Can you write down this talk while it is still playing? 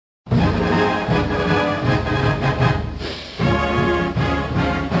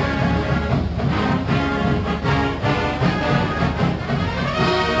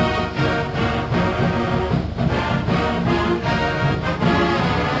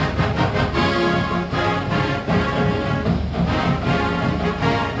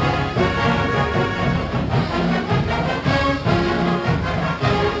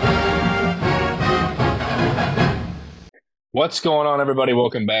What's going on, everybody?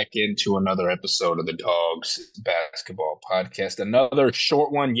 Welcome back into another episode of the Dogs Basketball Podcast. Another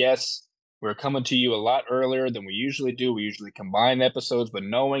short one. Yes, we're coming to you a lot earlier than we usually do. We usually combine episodes, but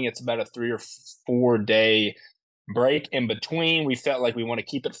knowing it's about a 3 or 4 day break in between, we felt like we want to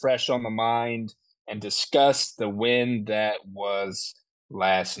keep it fresh on the mind and discuss the win that was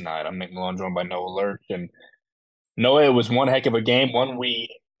last night. I'm Nick Malone, joined by Noah Lurch. And Noah, it was one heck of a game, one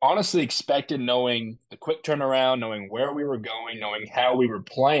we honestly expected, knowing the quick turnaround, knowing where we were going, knowing how we were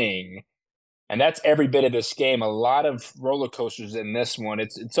playing. And that's every bit of this game. A lot of roller coasters in this one.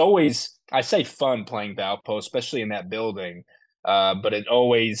 It's always, I say, fun playing Valpo, especially in that building. But it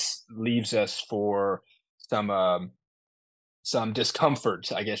always leaves us for some some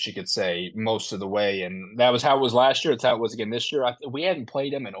discomfort, I guess you could say, most of the way. And that was how it was last year. It's how it was again this year. We hadn't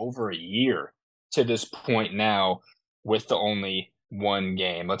played them in over a year to this point now with the only one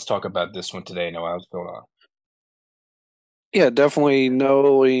game. Let's talk about this one today. Noah, what's going on? Yeah, definitely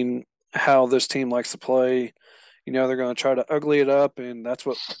knowing how this team likes to play. They're going to try to ugly it up, and that's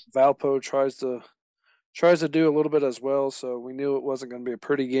what Valpo tries to do a little bit as well. So we knew it wasn't going to be a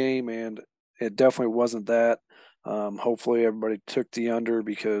pretty game, and it definitely wasn't that. Hopefully, everybody took the under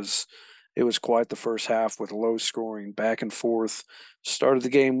because it was quite the first half with low scoring, back and forth. Started the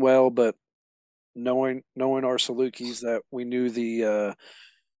game well, but knowing our Salukis that we knew there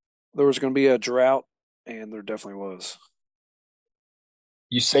was going to be a drought, and there definitely was.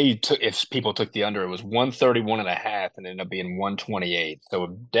 You say you took if people took the under, it was 131 and a half and ended up being 128.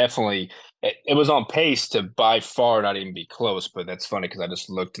 So definitely it was on pace to by far not even be close, but that's funny because I just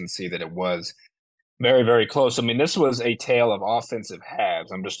looked and see that it was very, very close. I mean, this was a tale of offensive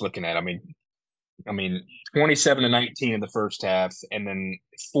halves. I'm just looking at. I mean, 27 to 19 in the first half, and then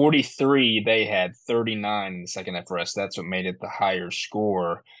 43 they had 39 in the second half for us. That's what made it the higher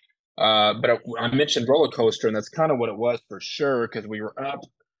score. But I mentioned roller coaster, and that's kind of what it was for sure because we were up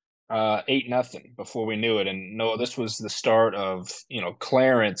 8-0 before we knew it. And no, this was the start of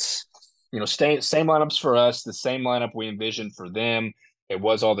Clarence. Same lineups for us, the same lineup we envisioned for them. It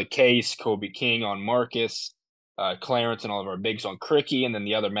was all the case. Kobe King on Marcus, Clarence, and all of our bigs on Cricky, and then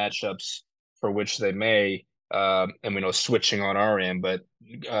the other matchups for which they may. And we know switching on our end, but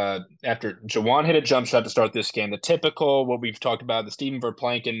after Jawan hit a jump shot to start this game, the typical what we've talked about, the Steven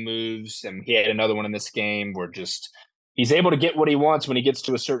Verplanken moves, and he had another one in this game were just he's able to get what he wants when he gets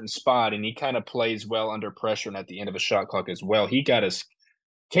to a certain spot, and he kind of plays well under pressure and at the end of a shot clock as well. He got us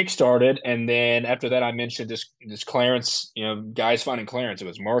kick started, and then after that, I mentioned this Clarence, guys finding Clarence. It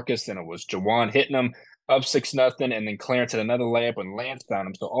was Marcus, then it was Jawan hitting him up 6-0, and then Clarence had another layup when Lance found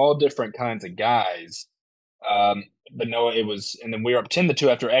him. So all different kinds of guys. But no, it was, and then we were up 10-2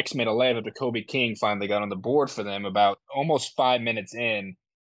 after X made a layup after Kobe King finally got on the board for them. About almost 5 minutes in,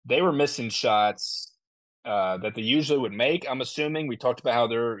 they were missing shots that they usually would make. I'm assuming we talked about how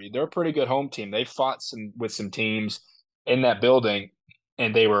they're a pretty good home team. They fought with some teams in that building,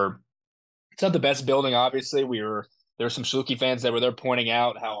 and they were it's not the best building. Obviously, there were some Saluki fans that were there pointing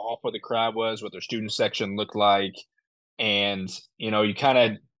out how awful the crowd was, what their student section looked like, and you kind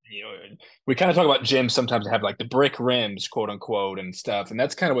of you know we kind of talk about gyms sometimes that have like the brick rims, quote unquote, and stuff, and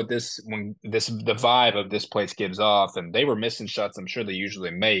that's kind of what the vibe of this place gives off. And they were missing shots. I'm sure they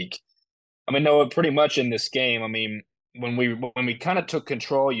usually make. I mean, no, pretty much in this game. I mean, when we kind of took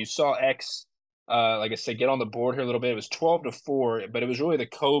control, you saw X, like I said, get on the board here a little bit. It was 12-4, but it was really the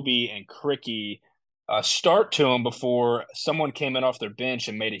Kobe and Cricky start to them before someone came in off their bench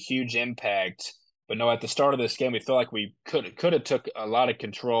and made a huge impact. But no, at the start of this game, we felt like we could have took a lot of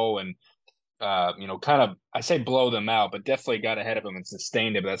control and kind of I say blow them out, but definitely got ahead of them and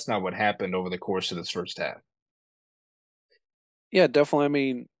sustained it. But that's not what happened over the course of this first half. Yeah, definitely. I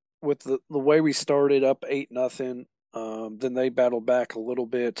mean, with the way we started up 8-0, then they battled back a little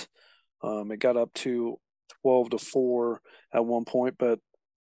bit. It got up to 12-4 at one point, but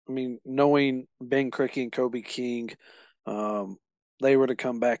I mean, knowing Ben Cricky and Kobe King, um, they were to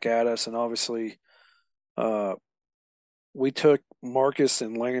come back at us, and obviously, uh, we took Marcus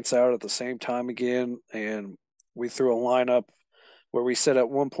and Lance out at the same time again, and we threw a lineup where we said at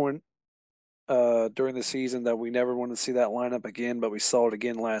one point during the season that we never want to see that lineup again, but we saw it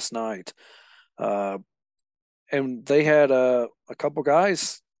again last night. Uh, and they had a couple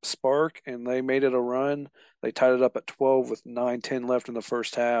guys spark, and they made it a run. They tied it up at 12 with 9-10 left in the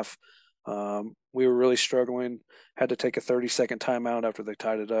first half. We were really struggling. Had to take a 30-second timeout after they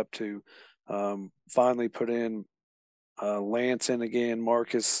tied it up to finally put in Lance in again.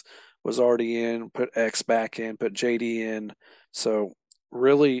 Marcus was already in. Put X back in. Put JD in. So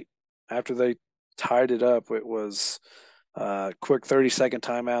really, after they tied it up, it was a quick 30-second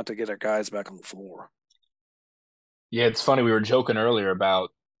timeout to get our guys back on the floor. Yeah, it's funny. We were joking earlier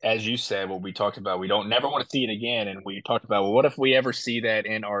about, as you said, what we talked about. We don't never want to see it again, and we talked about, well, what if we ever see that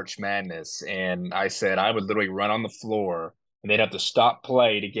in Arch Madness? And I said I would literally run on the floor, and they'd have to stop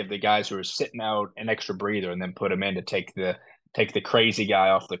play to give the guys who are sitting out an extra breather, and then put them in to take the crazy guy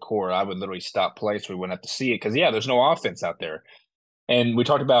off the court. I would literally stop play so we wouldn't have to see it because yeah, there's no offense out there. And we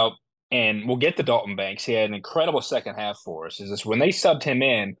talked about, and we'll get to Dalton Banks. He had an incredible second half for us. Is this when they subbed him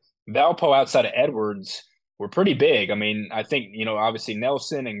in? Valpo outside of Edwards were pretty big. I mean, I think obviously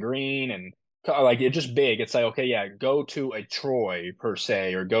Nelson and Green and like it's just big. It's like okay, yeah, go to a Troy per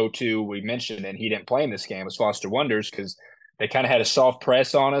se, or go to we mentioned, and he didn't play in this game was Foster Wonders because they kind of had a soft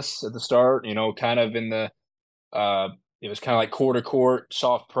press on us at the start. Kind of in the uh, it was kind of like quarter court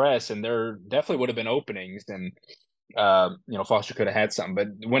soft press, and there definitely would have been openings and Foster could have had something.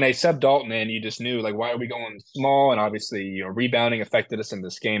 But when they subbed Dalton in, you just knew like why are we going small? And obviously, rebounding affected us in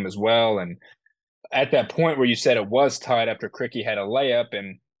this game as well. And at that point where you said it was tied after Cricky had a layup,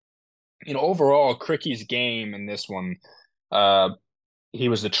 and overall Cricky's game in this one, uh, he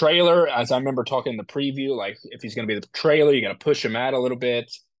was the trailer. As I remember talking in the preview, like if he's going to be the trailer, you got to push him out a little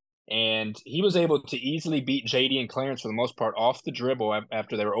bit. And he was able to easily beat JD and Clarence for the most part off the dribble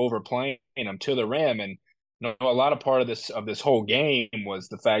after they were overplaying him to the rim. And a lot of part of this whole game was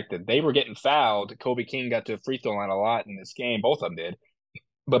the fact that they were getting fouled. Kobe King got to the free throw line a lot in this game. Both of them did.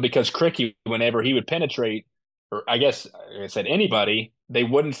 But because Cricky, whenever he would penetrate, or I guess like I said anybody, they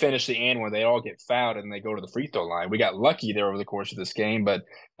wouldn't finish the and when they all get fouled and they go to the free throw line. We got lucky there over the course of this game, but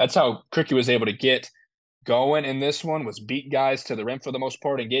that's how Cricky was able to get going in this one was beat guys to the rim for the most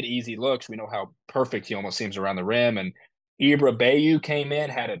part and get easy looks. We know how perfect he almost seems around the rim. And Ibra Bayou came in,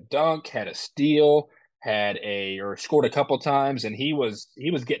 had a dunk, had a steal, or scored a couple times, and he was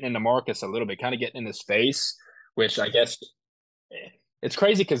getting into Marcus a little bit, kind of getting in his face, which I guess it's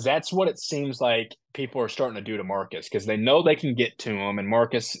crazy because that's what it seems like people are starting to do to Marcus because they know they can get to him, and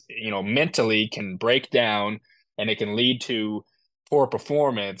Marcus, mentally can break down, and it can lead to poor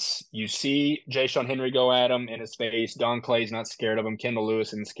performance. You see Jay Sean Henry go at him in his face. Don Clay's not scared of him. Kendall Lewis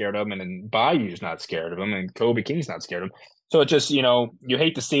isn't scared of him, and then Bayou's not scared of him, and Kobe King's not scared of him. So it just, you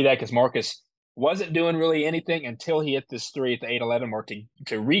hate to see that because Marcus wasn't doing really anything until he hit this three at the 8-11 mark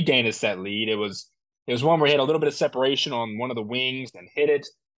to regain his set lead. It was one where he had a little bit of separation on one of the wings and hit it.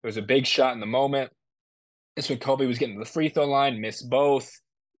 It was a big shot in the moment. This when Kobe was getting to the free throw line, missed both,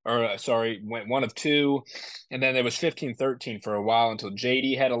 or sorry, went one of two. And then it was 15-13 for a while until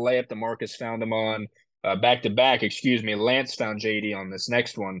JD had a layup that Marcus found him on back to back. Excuse me. Lance found JD on this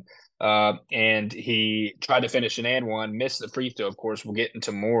next one. And he tried to finish an and one, missed the free throw. Of course, we'll get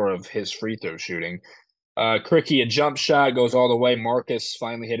into more of his free throw shooting. Cricky, a jump shot goes all the way. Marcus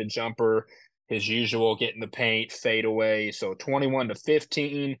finally hit a jumper, his usual, get in the paint, fade away. So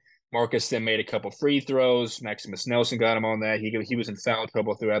 21-15. Marcus then made a couple free throws. Maximus Nelson got him on that. He was in foul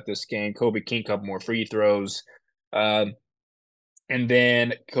trouble throughout this game. Kobe King, couple more free throws. Um, and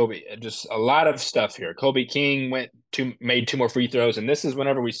then Kobe, just a lot of stuff here. Kobe King made two more free throws, and this is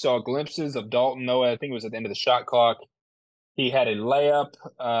whenever we saw glimpses of Dalton Noah. I think it was at the end of the shot clock. He had a layup,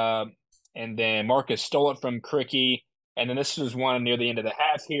 and then Marcus stole it from Cricky. And then this was one near the end of the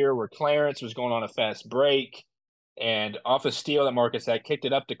half here where Clarence was going on a fast break. And off a steal that Marcus had, kicked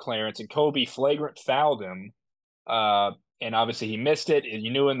it up to Clarence, and Kobe flagrant fouled him. Uh, and obviously he missed it. And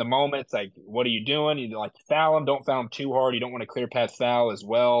you knew in the moment, it's like, what are you doing? You like foul him, don't foul him too hard. You don't want a clear path foul as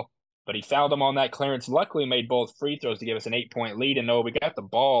well. But he fouled him on that. Clarence luckily made both free throws to give us an 8-point lead. And no, we got the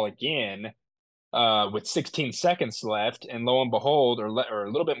ball again with 16 seconds left, and lo and behold, or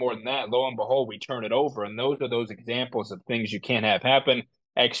a little bit more than that, lo and behold, we turn it over. And those are those examples of things you can't have happen.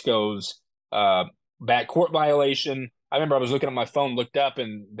 X goes uh, back court violation. I remember I was looking at my phone, looked up,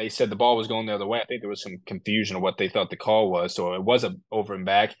 and they said the ball was going the other way. I think there was some confusion of what they thought the call was, so it was a over and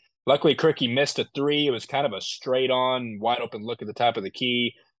back. Luckily, Cricky missed a three. It was kind of a straight on, wide open look at the top of the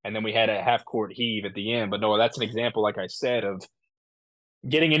key, and then we had a half court heave at the end. But no, that's an example, like I said, of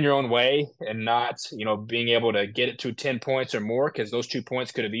getting in your own way and not, being able to get it to 10 points or more because those 2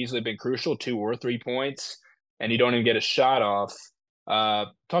 points could have easily been crucial, 2 or 3 points, and you don't even get a shot off.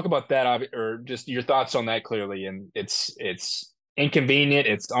 Talk about that or just your thoughts on that clearly. And it's inconvenient.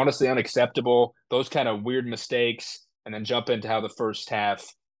 It's honestly unacceptable. Those kind of weird mistakes, and then jump into how the first half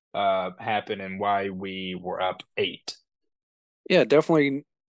happened and why we were up eight. Yeah, definitely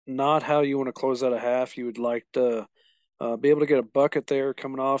not how you want to close out a half. You would like to be able to get a bucket there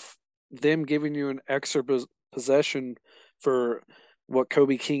coming off them giving you an extra possession for what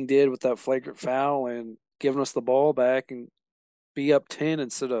Kobe King did with that flagrant foul and giving us the ball back and be up 10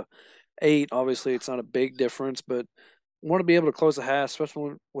 instead of 8. Obviously, it's not a big difference, but want to be able to close the half,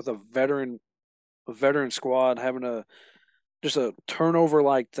 especially with a veteran a veteran squad having a just a turnover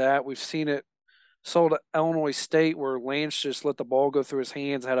like that. We've seen it sold at Illinois State where Lance just let the ball go through his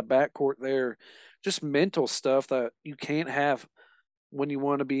hands, had a backcourt there. Just mental stuff that you can't have when you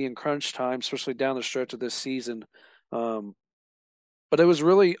want to be in crunch time, especially down the stretch of this season. Um, but it was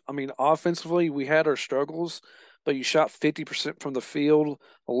really, I mean, offensively, we had our struggles, but you shot 50% from the field,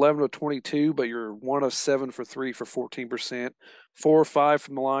 11 of 22, but you're 1 of 7 for three for 14%, 4 or 5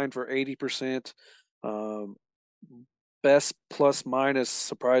 from the line for 80%. Um, Best plus minus,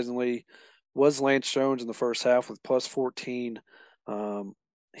 surprisingly, was Lance Jones in the first half with plus 14. Um,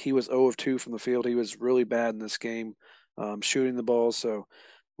 he was 0 of 2 from the field. He was really bad in this game, shooting the ball. So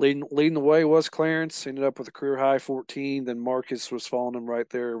leading the way was Clarence. Ended up with a career high 14. Then Marcus was following him right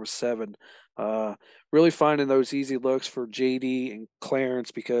there with 7. Uh, really finding those easy looks for JD and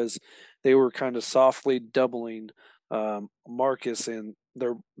Clarence because they were kind of softly doubling Marcus, and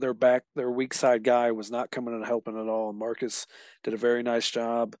their weak side guy was not coming and helping at all. Marcus did a very nice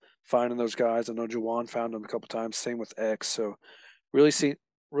job finding those guys. I know Jawan found them a couple times. Same with X. So really see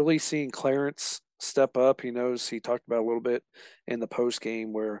really seeing Clarence step up. He talked about a little bit in the post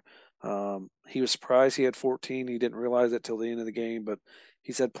game where he was surprised he had 14. He didn't realize it till the end of the game, but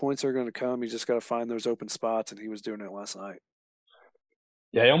he said points are going to come. You just got to find those open spots, and he was doing it last night.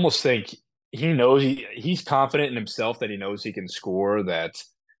 Yeah, I almost think he's confident in himself that he knows he can score. That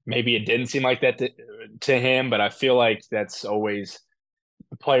maybe it didn't seem like that to him, but I feel like that's always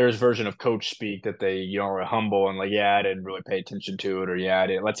the player's version of coach speak that they, are humble and like, yeah, I didn't really pay attention to it, or yeah, I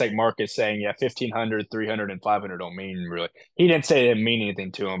didn't. Let's like Marcus saying, yeah, 1,500, 300, and 500 don't mean really. He didn't say it didn't mean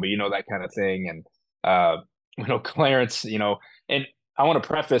anything to him, but that kind of thing. And Clarence, and I want to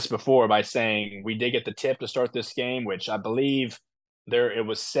preface before by saying we did get the tip to start this game, which I believe there it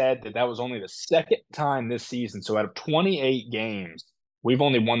was said that was only the second time this season. So out of 28 games, we've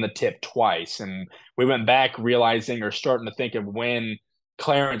only won the tip twice, and we went back realizing or starting to think of when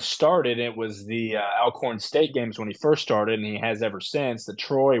Clarence started. It was the Alcorn State games when he first started, and he has ever since. That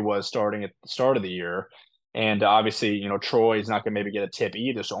Troy was starting at the start of the year, and obviously, Troy is not going to maybe get a tip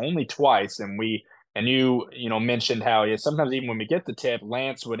either. So only twice, and you mentioned how yeah, sometimes even when we get the tip,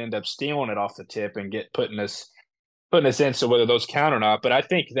 Lance would end up stealing it off the tip and get putting us in. So whether those count or not, but I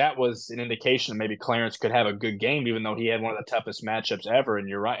think that was an indication that maybe Clarence could have a good game, even though he had one of the toughest matchups ever. And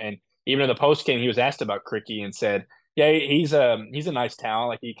you're right. And even in the post game, he was asked about Cricky and said, "Yeah, he's a nice talent.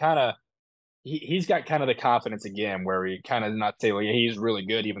 Like he's got kind of the confidence again, where he kind of not say like yeah, he's really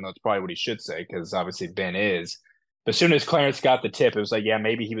good, even though it's probably what he should say because obviously Ben is. But as soon as Clarence got the tip, it was like yeah,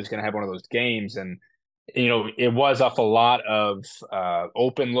 maybe he was going to have one of those games and." It was off a lot of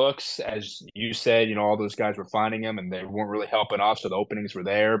open looks, as you said. All those guys were finding him, and they weren't really helping off, so the openings were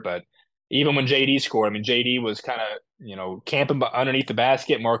there. But even when JD scored, I mean, JD was kind of camping underneath the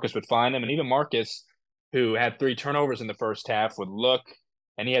basket. Marcus would find him, and even Marcus, who had 3 turnovers in the first half, would look,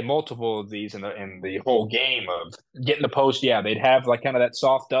 and he had multiple of these in the whole game of getting the post. Yeah, they'd have like kind of that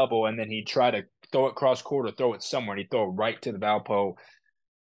soft double, and then he'd try to throw it cross court or throw it somewhere, and he'd throw it right to the Valpo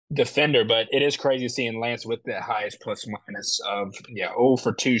defender, but it is crazy seeing Lance with the highest plus minus of 0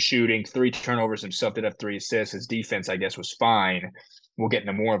 for 2 shooting, 3 turnovers himself, did have 3 assists. His defense, I guess, was fine. We'll get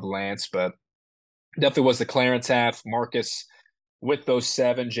into more of Lance, but definitely was the Clarence half. Marcus with those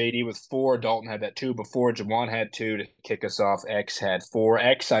 7, JD with 4, Dalton had that 2 before, Jawan had 2 to kick us off. X had 4.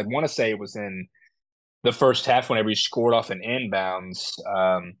 X, I want to say it was in the first half whenever he scored off an inbounds.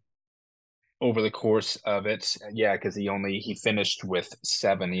 Over the course of it. Yeah, because he finished with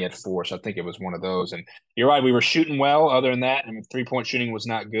 7. He had 4, so I think it was one of those. And you're right, we were shooting well. Other than that, I mean, 3-point shooting was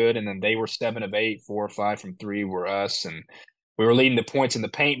not good. And then they were 7 of 8, 4 or 5 from 3 were us, and we were leading the points in the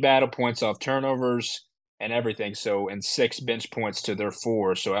paint battle, points off turnovers, and everything. So and 6 bench points to their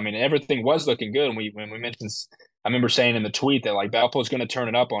 4. So I mean, everything was looking good. And when we mentioned, I remember saying in the tweet that like Valpo's going to turn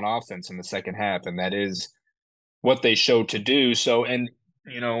it up on offense in the second half, and that is what they showed to do. So and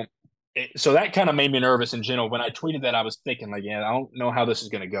you know so that kind of made me nervous in general. When I tweeted that, I was thinking, like, yeah, I don't know how this is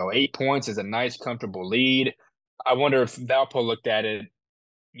going to go. 8 points is a nice, comfortable lead. I wonder if Valpo looked at it,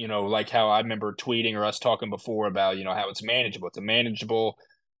 like how I remember tweeting or us talking before about, how it's manageable. It's a manageable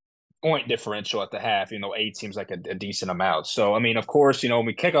point differential at the half, 8 seems like a decent amount. So, I mean, of course, when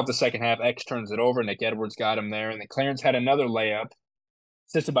we kick off the second half, X turns it over. Nick Edwards got him there. And then Clarence had another layup,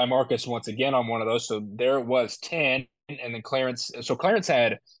 assisted by Marcus once again on one of those. So there it was 10. And then Clarence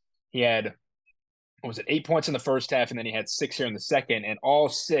he had what was it, 8 points in the first half, and then he had 6 here in the second, and all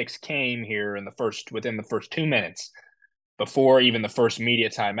 6 came here within the first 2 minutes before even the first media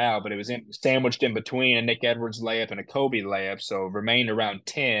timeout. But it was sandwiched in between a Nick Edwards layup and a Kobe layup, so remained around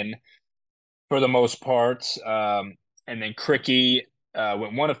 10 for the most part. And then Cricky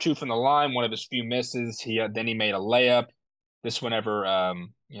Went one of two from the line, one of his few misses. Then he made a layup. This whenever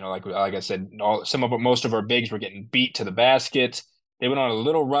like I said, most of our bigs were getting beat to the basket. They went on a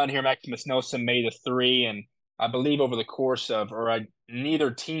little run here. Maximus Nelson made a three, and I believe over the course of,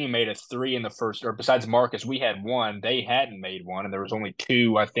 neither team made a three in the first, or besides Marcus, we had one. They hadn't made one, and there was only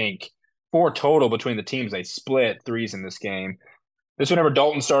two, I think, four total between the teams. They split threes in this game. This whenever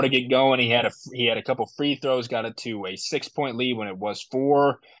Dalton started to get going, he had a couple free throws, got it to a 6 point lead when it was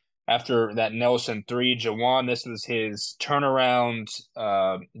four. After that Nelson three, Jawan, this was his turnaround,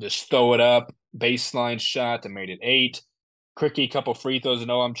 just throw it up baseline shot that made it eight. Cricky, couple free throws.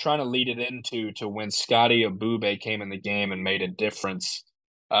 No, I'm trying to lead it into to when Scotty Abube came in the game and made a difference.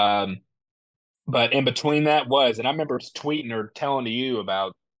 Um, but in between that and I remember tweeting or telling to you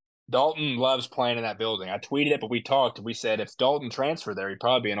about Dalton loves playing in that building. I tweeted it, but we talked. We said if Dalton transferred there, he'd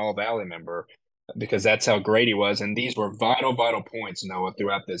probably be an All Valley member because that's how great he was. And these were vital, vital points, Noah,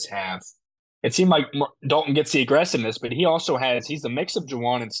 throughout this half. It seemed like Dalton gets the aggressiveness, but he's the mix of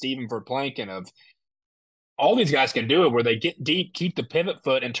Juwan and Steven Verplanken of all these guys can do it where they get deep, keep the pivot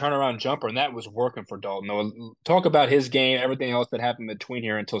foot, and turn around jumper, and that was working for Dalton. Noah, talk about his game, everything else that happened between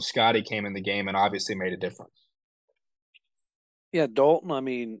here until Scotty came in the game and obviously made a difference. Yeah, Dalton. I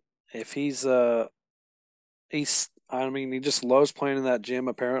mean, if I mean, he just loves playing in that gym.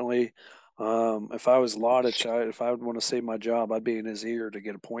 Apparently, if I was Lodich, if I would want to save my job, I'd be in his ear to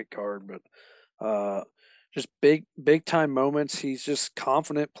get a point guard. But just big time moments. He's just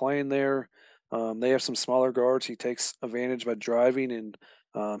confident playing there. They have some smaller guards. He takes advantage by driving and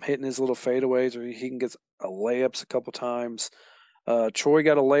hitting his little fadeaways, or he can get a layups a couple times. Troy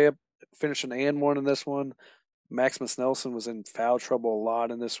got a layup, finishing and one in this one. Maximus Nelson was in foul trouble a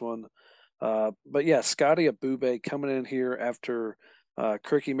lot in this one. But yeah, Scotty Abube coming in here after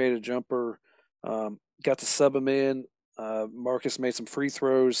Cricky made a jumper, got to sub him in. Marcus made some free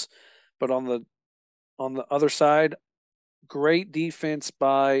throws, but on the other side, great defense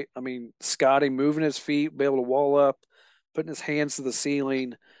by Scotty moving his feet, be able to wall up, putting his hands to the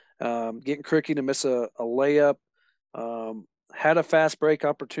ceiling, getting Cricky to miss a layup. Had a fast break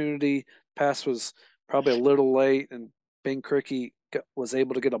opportunity. Pass was probably a little late, and Ben Cricky was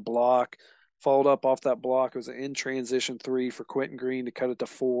able to get a block. Followed up off that block. It was an in transition three for Quentin Green to cut it to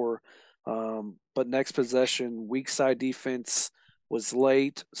four. But next possession, weak side defense was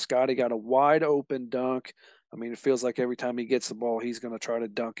late. Scotty got a wide open dunk. I mean, it feels like every time he gets the ball, he's going to try to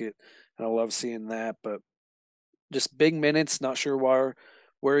dunk it, and I love seeing that. But just big minutes. Not sure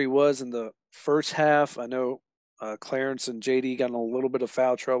where he was in the first half. I know Clarence and JD got in a little bit of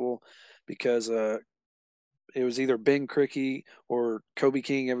foul trouble because it was either Ben Cricky or Kobe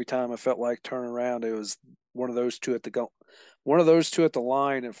King. Every time I felt like turning around, it was one of those two at the go, one of those two at the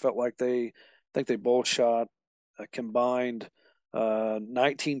line. It felt like I think they both shot combined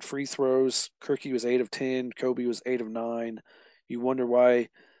 19 free throws. Cricky was 8 of 10. Kobe was 8 of 9. You wonder why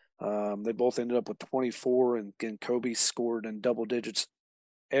they both ended up with 24, and again Kobe scored in double digits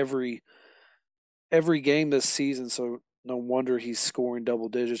every game this season. So no wonder he's scoring double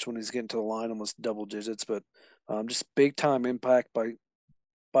digits when he's getting to the line, almost double digits. But just big time impact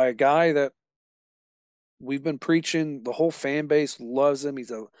by a guy that we've been preaching. The whole fan base loves him.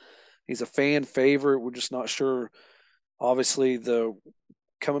 He's a fan favorite. We're just not sure. Obviously, the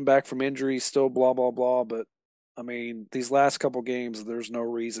coming back from injury, still blah blah blah. But I mean, these last couple games, there's no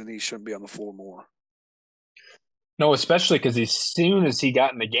reason he shouldn't be on the floor more. No, especially because as soon as he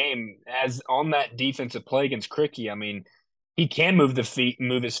got in the game, as on that defensive play against Cricky, I mean, he can move his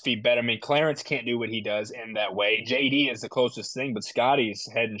feet better. I mean, Clarence can't do what he does in that way. JD is the closest thing, but Scotty's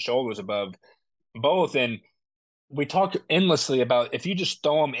head and shoulders above both. And we talk endlessly about if you just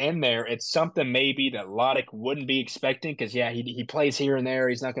throw him in there, it's something maybe that Loddick wouldn't be expecting because, yeah, he plays here and there.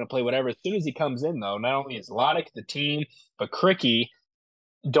 He's not going to play whatever. As soon as he comes in, though, not only is Loddick the team, but Cricky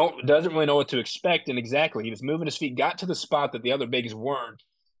doesn't really know what to expect. And exactly, he was moving his feet, got to the spot that the other bigs weren't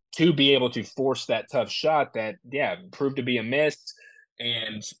to be able to force that tough shot that, yeah, proved to be a miss.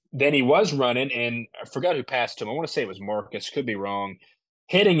 And then he was running, and I forgot who passed to him. I want to say it was Marcus, could be wrong,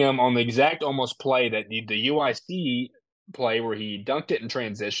 hitting him on the exact almost play that the UIC play where he dunked it in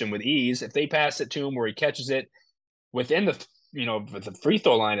transition with ease. If they pass it to him where he catches it within the free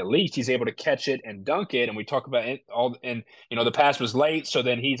throw line, at least he's able to catch it and dunk it. And we talk about it all, and the pass was late, so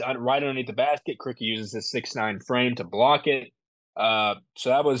then he's right underneath the basket. Cricky uses his 6'9" frame to block it. So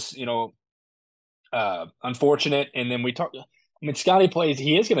that was unfortunate. And then we talk. I mean, Scotty plays.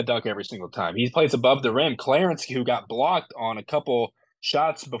 He is going to dunk every single time. He plays above the rim. Clarence, who got blocked on a couple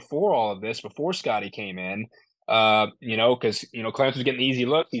shots before all of this, before Scotty came in, Because Clarence was getting easy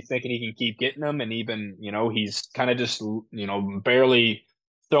looks. He's thinking he can keep getting them, and even he's kind of just barely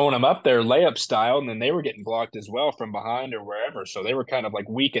throwing them up there layup style, and then they were getting blocked as well from behind or wherever. So they were kind of like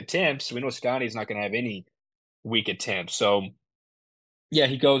weak attempts. We know Scotty's not going to have any weak attempts. So yeah,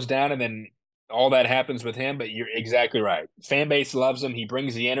 he goes down, and then all that happens with him. But you're exactly right. Fan base loves him. He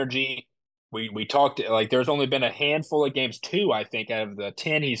brings the energy. We talked like there's only been a handful of games, two I think, out of the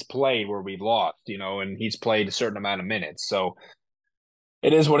 10 he's played where we've lost. And he's played a certain amount of minutes. So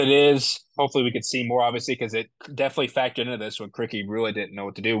it is what it is. Hopefully, we could see more, obviously, because it definitely factored into this when Cricky really didn't know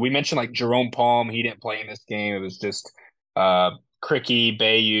what to do. We mentioned like Jerome Palm, he didn't play in this game. It was just Cricky,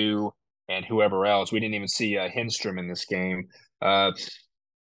 Bayu, and whoever else. We didn't even see Henstrom in this game. Uh,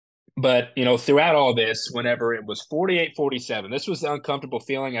 but throughout all this, whenever it was 48-47, this was the uncomfortable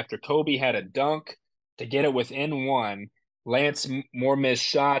feeling after Kobe had a dunk to get it within one. Lance more missed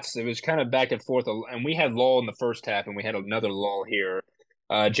shots. It was kind of back and forth. And we had lull in the first half, and we had another lull here.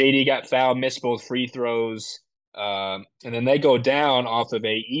 JD got fouled, missed both free throws. And then they go down off of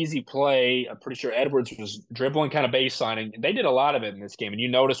a easy play. I'm pretty sure Edwards was dribbling kind of baseline. And they did a lot of it in this game. And you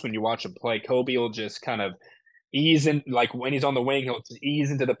notice when you watch him play, Kobe will just kind of ease in, like when he's on the wing, he'll just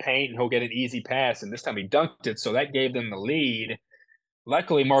ease into the paint and he'll get an easy pass. And this time he dunked it, so that gave them the lead.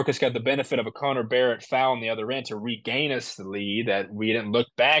 Luckily, Marcus got the benefit of a Connor Barrett foul on the other end to regain us the lead that we didn't look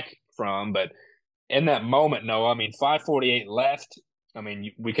back from. But in that moment, no, I mean, 5:48 left. I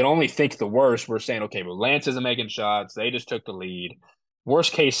mean, we can only think the worst. We're saying, okay, well, Lance isn't making shots. They just took the lead.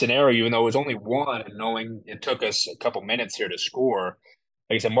 Worst case scenario, even though it was only one, and knowing it took us a couple minutes here to score,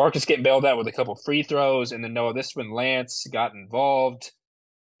 like I said, Marcus getting bailed out with a couple free throws, and then no, this one Lance got involved.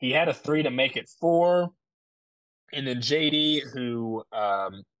 He had a three to make it four, and then JD, who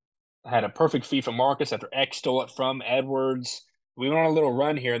had a perfect feed from Marcus after X stole it from Edwards. We went on a little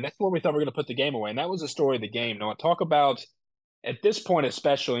run here, and that's where we thought we were going to put the game away, and that was the story of the game. Now, talk about at this point,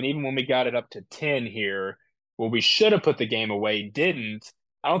 especially, and even when we got it up to 10 here, where we should have put the game away, didn't.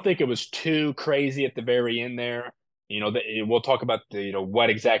 I don't think it was too crazy at the very end there. We'll talk about what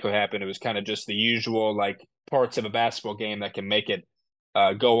exactly happened. It was kind of just the usual like parts of a basketball game that can make it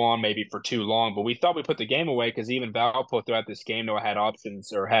go on maybe for too long. But we thought we put the game away because even Valpo throughout this game, though, had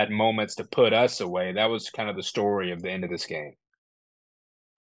options or had moments to put us away. That was kind of the story of the end of this game.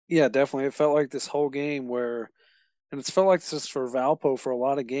 Yeah, definitely. It felt like this whole game where, and it's felt like this for Valpo for a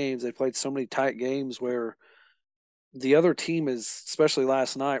lot of games. They played so many tight games where the other team is, especially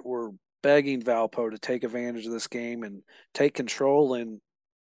last night, were begging Valpo to take advantage of this game and take control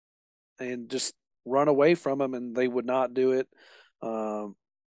and just run away from them, and they would not do it. Um,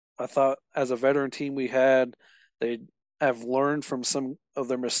 I thought as a veteran team we had, they have learned from some of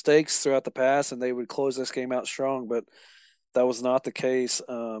their mistakes throughout the past, and they would close this game out strong. But that was not the case.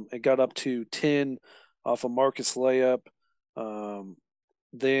 It got up to 10 off a Marcus layup. Um,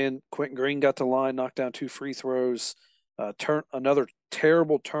 then Quentin Green got the line, knocked down two free throws. Turn another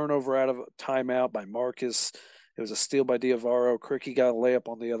terrible turnover out of a timeout by Marcus. It was a steal by Diavaro. Cricky got a layup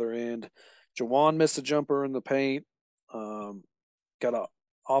on the other end. Jawan missed a jumper in the paint. Um, got a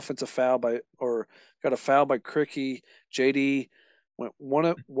offensive foul by or got a foul by Cricky. JD went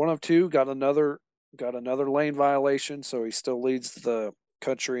one of two. Got another lane violation, so he still leads the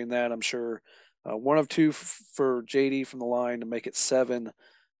country in that. I'm sure. One of two for JD from the line to make it seven.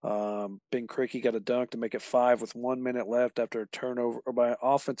 Ben Cricky got a dunk to make it 5 with 1 minute left after a turnover or by an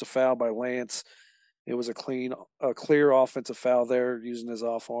offensive foul by Lance. It was a clear offensive foul there using his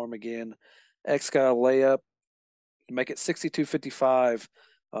off arm again. X got a layup to make it 62-55.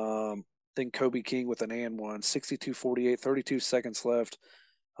 Then Kobe King with an and one, 62-48, 32 seconds left.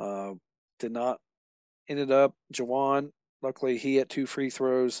 Uh, did not ended up Jawan. Luckily, he had two free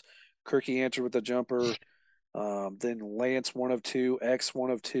throws. Kirky answered with a jumper. Then Lance one of two, X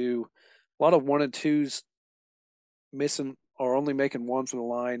one of two. A lot of one and twos missing or only making one from the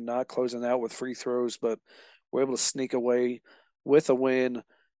line, not closing out with free throws, but we're able to sneak away with a win.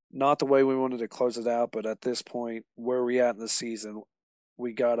 Not the way we wanted to close it out, but at this point, where we at in the season,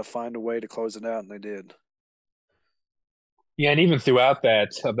 we got to find a way to close it out, and they did. Yeah, and even throughout that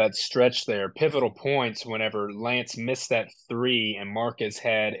stretch there, pivotal points whenever Lance missed that three and Marcus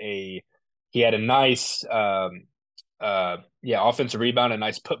had a nice offensive rebound, a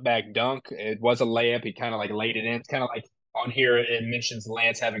nice putback dunk. It was a layup. He kind of like laid it in. It's kind of like on here it mentions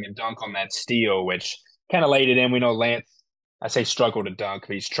Lance having a dunk on that steal, which kind of laid it in. We know Lance, I say struggled to dunk,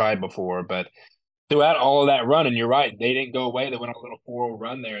 but he's tried before, but throughout all of that run, and you're right, they didn't go away. They went on a little 4-0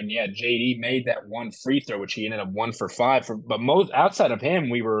 run there, and yeah, JD made that one free throw, which he ended up 1 for 5. But most outside of him,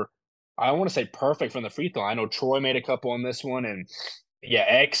 we were, I want to say, perfect from the free throw. I know Troy made a couple on this one, and Yeah,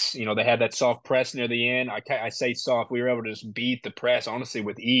 X, they had that soft press near the end. I say soft. We were able to just beat the press, honestly,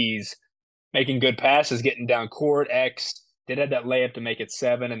 with ease, making good passes, getting down court. X did have that layup to make it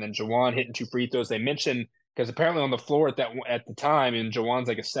 7, and then Jawan hitting 2 free throws. They mentioned because apparently on the floor at the time, and Jawan's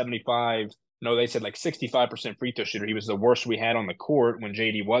like a 75. No, they said like 65% free throw shooter. He was the worst we had on the court when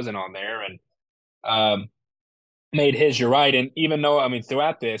JD wasn't on there, and um, made his. You're right, and even though I mean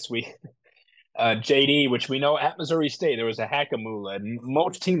throughout this we JD, which we know at Missouri State, there was a hackamoola, and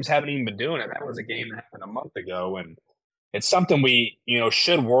most teams haven't even been doing it. That was a game that happened a month ago, and it's something we,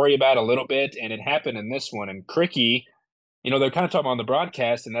 should worry about a little bit. And it happened in this one. And Cricky, they're kind of talking on the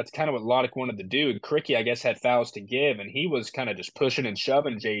broadcast, and that's kind of what Loddick wanted to do. And Cricky, I guess, had fouls to give, and he was kind of just pushing and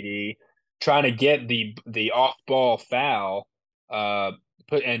shoving JD, trying to get the off ball foul. Uh,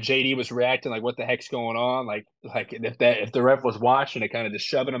 and JD was reacting like, "What the heck's going on?" Like if the ref was watching it, kind of just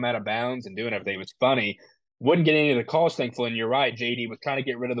shoving him out of bounds and doing everything. It was funny. Wouldn't get any of the calls, thankfully. And you're right, JD was trying to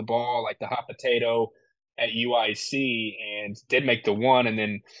get rid of the ball, like the hot potato at UIC, and did make the one. And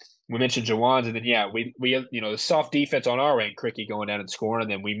then we mentioned Jawan's, and then yeah, we the soft defense on our end, Cricky going down and scoring,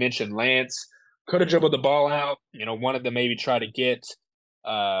 and then we mentioned Lance could have dribbled the ball out, wanted to maybe try to get,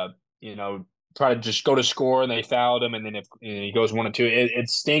 uh, you know, try to just go to score, and they fouled him, and then if he goes 1 of 2, it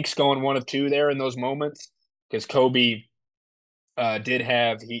stinks going 1 of 2 there in those moments because Kobe did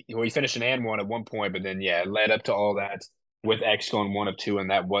have he finished an and one at one point, but then yeah, it led up to all that with X going 1 of 2, and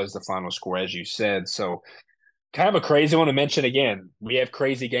that was the final score as you said. So kind of a crazy one to mention again. We have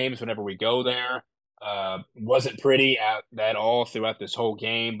crazy games whenever we go there. Wasn't pretty at all throughout this whole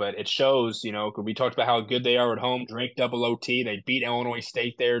game, but it shows, 'cause we talked about how good they are at home. Drake double OT. They beat Illinois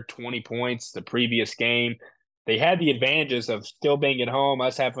State there, 20 points the previous game. They had the advantages of still being at home,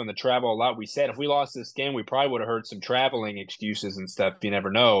 us having to travel a lot. We said if we lost this game, we probably would have heard some traveling excuses and stuff. You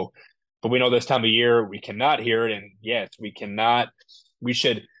never know. But we know this time of year we cannot hear it. And yes, we cannot. We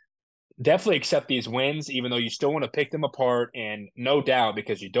should definitely accept these wins, even though you still want to pick them apart. And no doubt,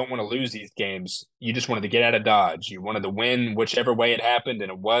 because you don't want to lose these games, you just wanted to get out of Dodge. You wanted to win whichever way it happened,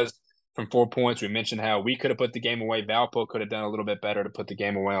 and it was from 4 points. We mentioned how we could have put the game away. Valpo could have done a little bit better to put the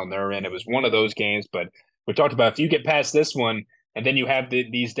game away on their end. It was one of those games, but we talked about if you get past this one, and then you have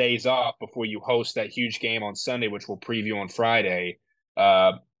these days off before you host that huge game on Sunday, which we'll preview on Friday.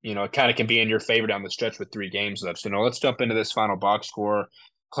 It kind of can be in your favor down the stretch with 3 games left. So, no, let's jump into this final box score.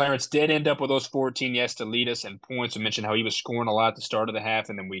 Clarence did end up with those 14 yes to lead us in points. We mentioned how he was scoring a lot at the start of the half,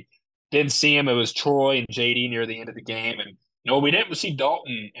 and then we didn't see him. It was Troy and JD near the end of the game. And we didn't see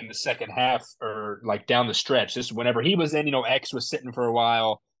Dalton in the second half or like down the stretch. This whenever he was in, X was sitting for a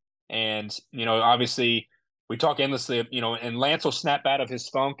while. And, obviously we talk endlessly, and Lance will snap out of his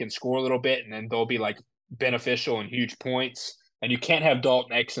funk and score a little bit, and then they'll be like beneficial and huge points. And you can't have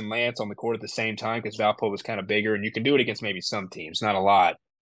Dalton, X, and Lance on the court at the same time because Valpo was kind of bigger, and you can do it against maybe some teams, not a lot.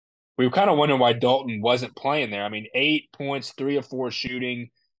 We were kind of wondering why Dalton wasn't playing there. I mean, 8 points, 3 of 4 shooting,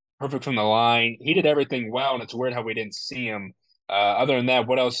 perfect from the line. He did everything well, and it's weird how we didn't see him. Other than that,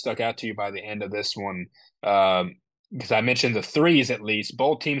 what else stuck out to you by the end of this one? Because I mentioned the threes at least.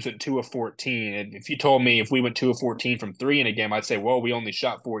 Both teams went 2 of 14. And if you told me if we went 2 of 14 from three in a game, I'd say, well, we only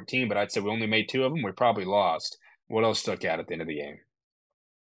shot 14, but I'd say we only made 2 of them. We probably lost. What else stuck out at the end of the game?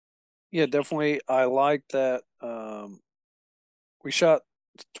 Yeah, definitely. I like that. We shot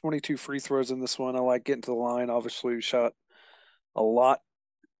 22 free throws in this one. I like getting to the line. Obviously, we shot a lot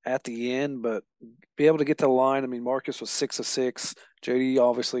at the end, but be able to get to the line. I mean, Marcus was 6 of 6. JD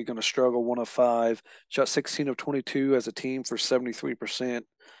obviously going to struggle 1 of 5. Shot 16 of 22 as a team for 73%.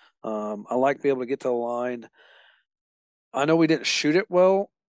 I like being able to get to the line. I know we didn't shoot it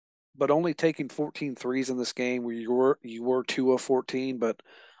well, but only taking 14 threes in this game where you were 2 of 14. But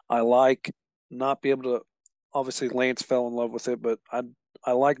I like not be able to. Obviously, Lance fell in love with it, but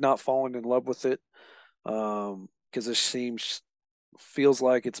I like not falling in love with it because this seems feels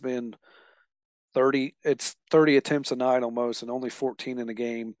like it's been 30. It's 30 attempts a night almost, and only 14 in a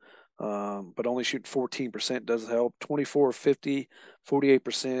game. But only shooting 14% does help. 24 of 50,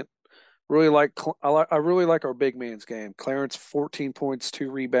 48%. I really like our big man's game. Clarence 14 points,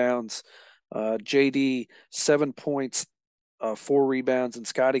 2 rebounds. JD 7 points, 4 rebounds, and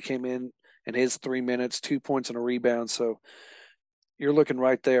Scotty came in his 3 minutes, 2 points and a rebound. So you're looking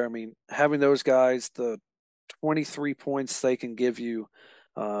right there. I mean, having those guys, the 23 points they can give you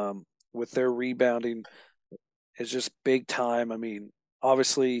with their rebounding is just big time. I mean,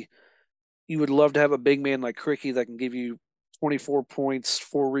 obviously, you would love to have a big man like Cricky that can give you 24 points,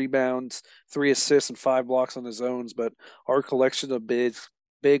 4 rebounds, 3 assists, and 5 blocks on his zones. But our collection of bigs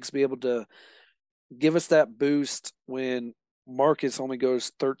be able to give us that boost when Marcus only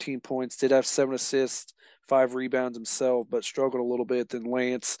goes 13 points, did have 7 assists, 5 rebounds himself, but struggled a little bit. Then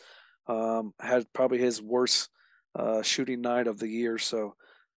Lance had probably his worst shooting night of the year. So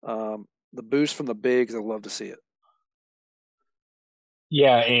the boost from the bigs, I love to see it.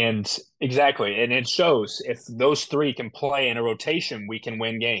 Yeah, and exactly. And it shows if those three can play in a rotation, we can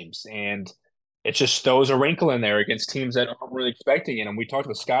win games. And it just throws a wrinkle in there against teams that aren't really expecting it. And we talked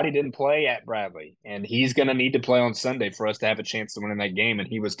about Scotty didn't play at Bradley, and he's going to need to play on Sunday for us to have a chance to win in that game. And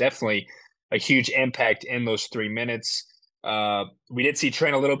he was definitely a huge impact in those 3 minutes. We did see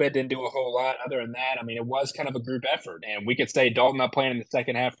Trent a little bit, didn't do a whole lot. Other than that, I mean, it was kind of a group effort. And we could say Dalton not playing in the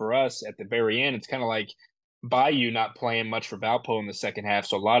second half for us at the very end. It's kind of like Bayou not playing much for Valpo in the second half.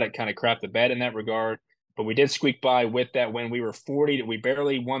 So a lot of kind of crap the bed in that regard. But we did squeak by with that win. We were 40. We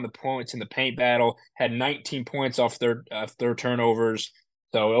barely won the points in the paint battle. Had 19 points off their turnovers.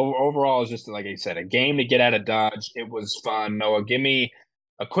 So overall, it's just like I said, a game to get out of Dodge. It was fun. Noah, give me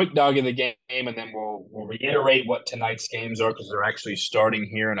a quick dog of the game, and then we'll reiterate what tonight's games are because they're actually starting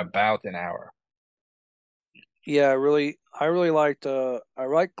here in about an hour. Yeah, I really liked I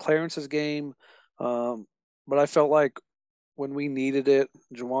liked Clarence's game, um, but I felt like when we needed it,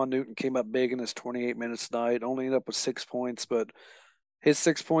 Jawan Newton came up big in his 28 minutes tonight. Only ended up with 6 points, but his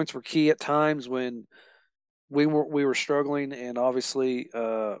 6 points were key at times when we were struggling, and obviously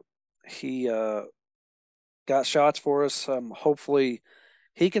he got shots for us. Hopefully,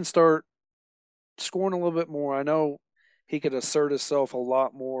 he can start scoring a little bit more. I know he could assert himself a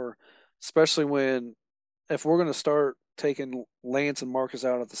lot more, especially when if we're going to start taking Lance and Marcus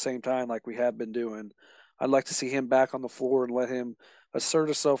out at the same time like we have been doing. I'd like to see him back on the floor and let him assert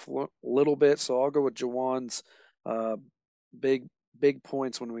himself a little bit. So I'll go with Jawan's uh, big big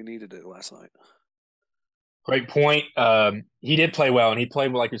points when we needed it last night. Great point. He did play well, and he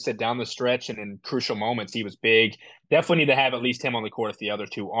played, like you said, down the stretch and in crucial moments. He was big. Definitely need to have at least him on the court if the other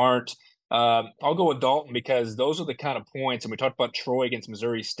two aren't. I'll go with Dalton because those are the kind of points, and we talked about Troy against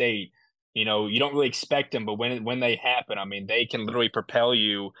Missouri State. You know, you don't really expect them, but when they happen, I mean, they can literally propel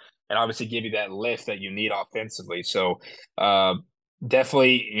you and obviously give you that lift that you need offensively. So, uh,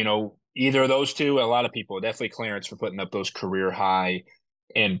 definitely, either of those two, a lot of people, definitely Clarence for putting up those career high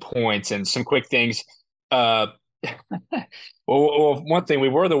in points and some quick things. Uh, one thing we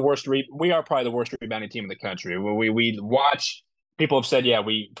are probably the worst rebounding team in the country. We watch people have said, yeah,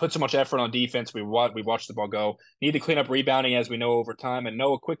 we put so much effort on defense. We watch the ball go. Need to clean up rebounding as we know over time. And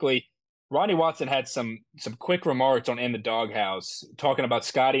Noah quickly, Ronnie Watson had some quick remarks on In the Doghouse talking about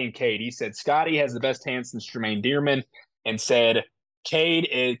Scotty and Cade. He said Scotty has the best hands since Jermaine Dearman, and said Cade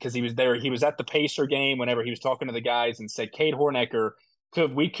is because he was there. He was at the Pacer game whenever he was talking to the guys, and said Cade Hornecker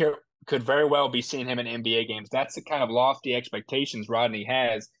could very well be seeing him in NBA games. That's the kind of lofty expectations Rodney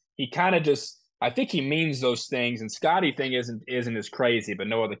has. He kind of just, I think he means those things. And Scotty thing isn't as crazy, but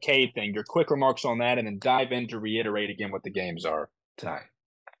no, the Cade thing. Your quick remarks on that, and then dive in to reiterate again what the games are tonight.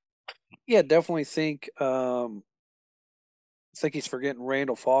 Yeah, definitely think he's forgetting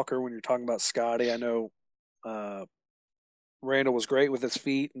Randall Falker when you're talking about Scotty. I know uh, Randall was great with his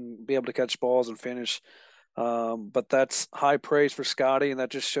feet and be able to catch balls and finish. But that's high praise for Scotty, and that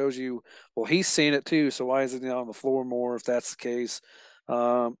just shows you, well, he's seen it too. So why isn't he on the floor more if that's the case?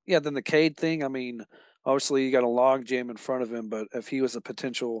 Yeah, then the Cade thing. I mean, obviously you got a log jam in front of him, but if he was a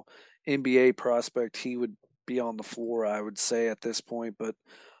potential NBA prospect, he would be on the floor. I would say at this point, but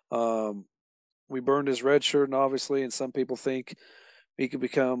um, we burned his red shirt, and obviously, and some people think he could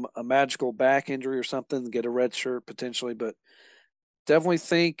become a magical back injury or something, get a red shirt potentially, but definitely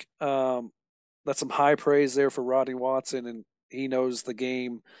think that's some high praise there for Rodney Watson, and he knows the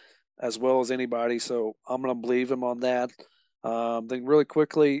game as well as anybody. So I'm going to believe him on that. Then really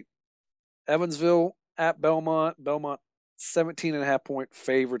quickly, Evansville at Belmont. Belmont 17 and a half point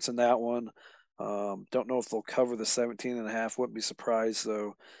favorites in that one. Don't know if they'll cover the 17 and a half. Wouldn't be surprised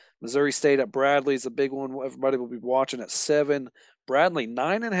though. Missouri State at Bradley is a big one. Everybody will be watching at 7. Bradley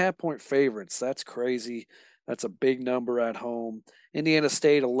 9.5 point favorites. That's crazy. That's a big number at home. Indiana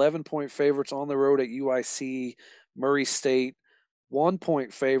State 11 point favorites on the road at UIC. Murray State 1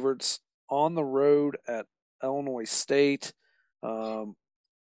 point favorites on the road at Illinois State. Um,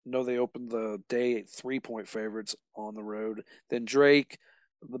 know they opened the day at 3 point favorites on the road. Then Drake,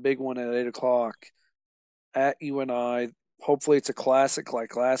 the big one at 8 o'clock at UNI. Hopefully it's a classic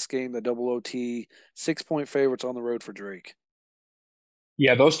like last game, the double OT. 6 point favorites on the road for Drake.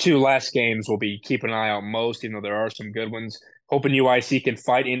 Yeah, those two last games will be keeping an eye out most, even though there are some good ones. Hoping UIC can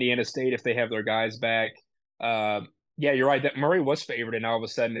fight Indiana State if they have their guys back. Uh, yeah, you're right. That Murray was favored, and all of a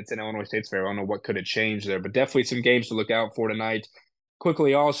sudden it's an Illinois State's favorite. I don't know what could have changed there, but definitely some games to look out for tonight.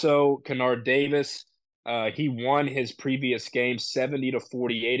 Quickly, also Kennard Davis. He won his previous game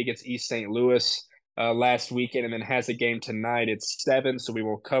 70-48 against East St. Louis last weekend, and then has a game tonight. It's 7, so we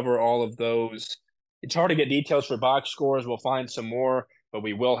will cover all of those. It's hard to get details for box scores. We'll find some more, but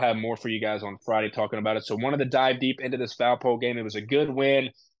we will have more for you guys on Friday talking about it. So wanted to dive deep into this Valpo game. It was a good win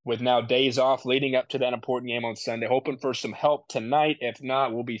with now days off leading up to that important game on Sunday. Hoping for some help tonight. If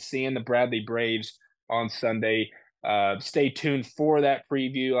not, we'll be seeing the Bradley Braves on Sunday. Stay tuned for that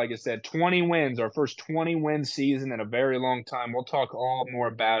preview. Like I said, 20 wins, our first 20-win season in a very long time. We'll talk all more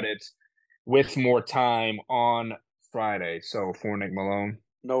about it with more time on Friday. So for Nick Malone,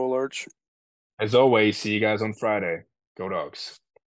 No alerts. as always, see you guys on Friday. Go Dogs.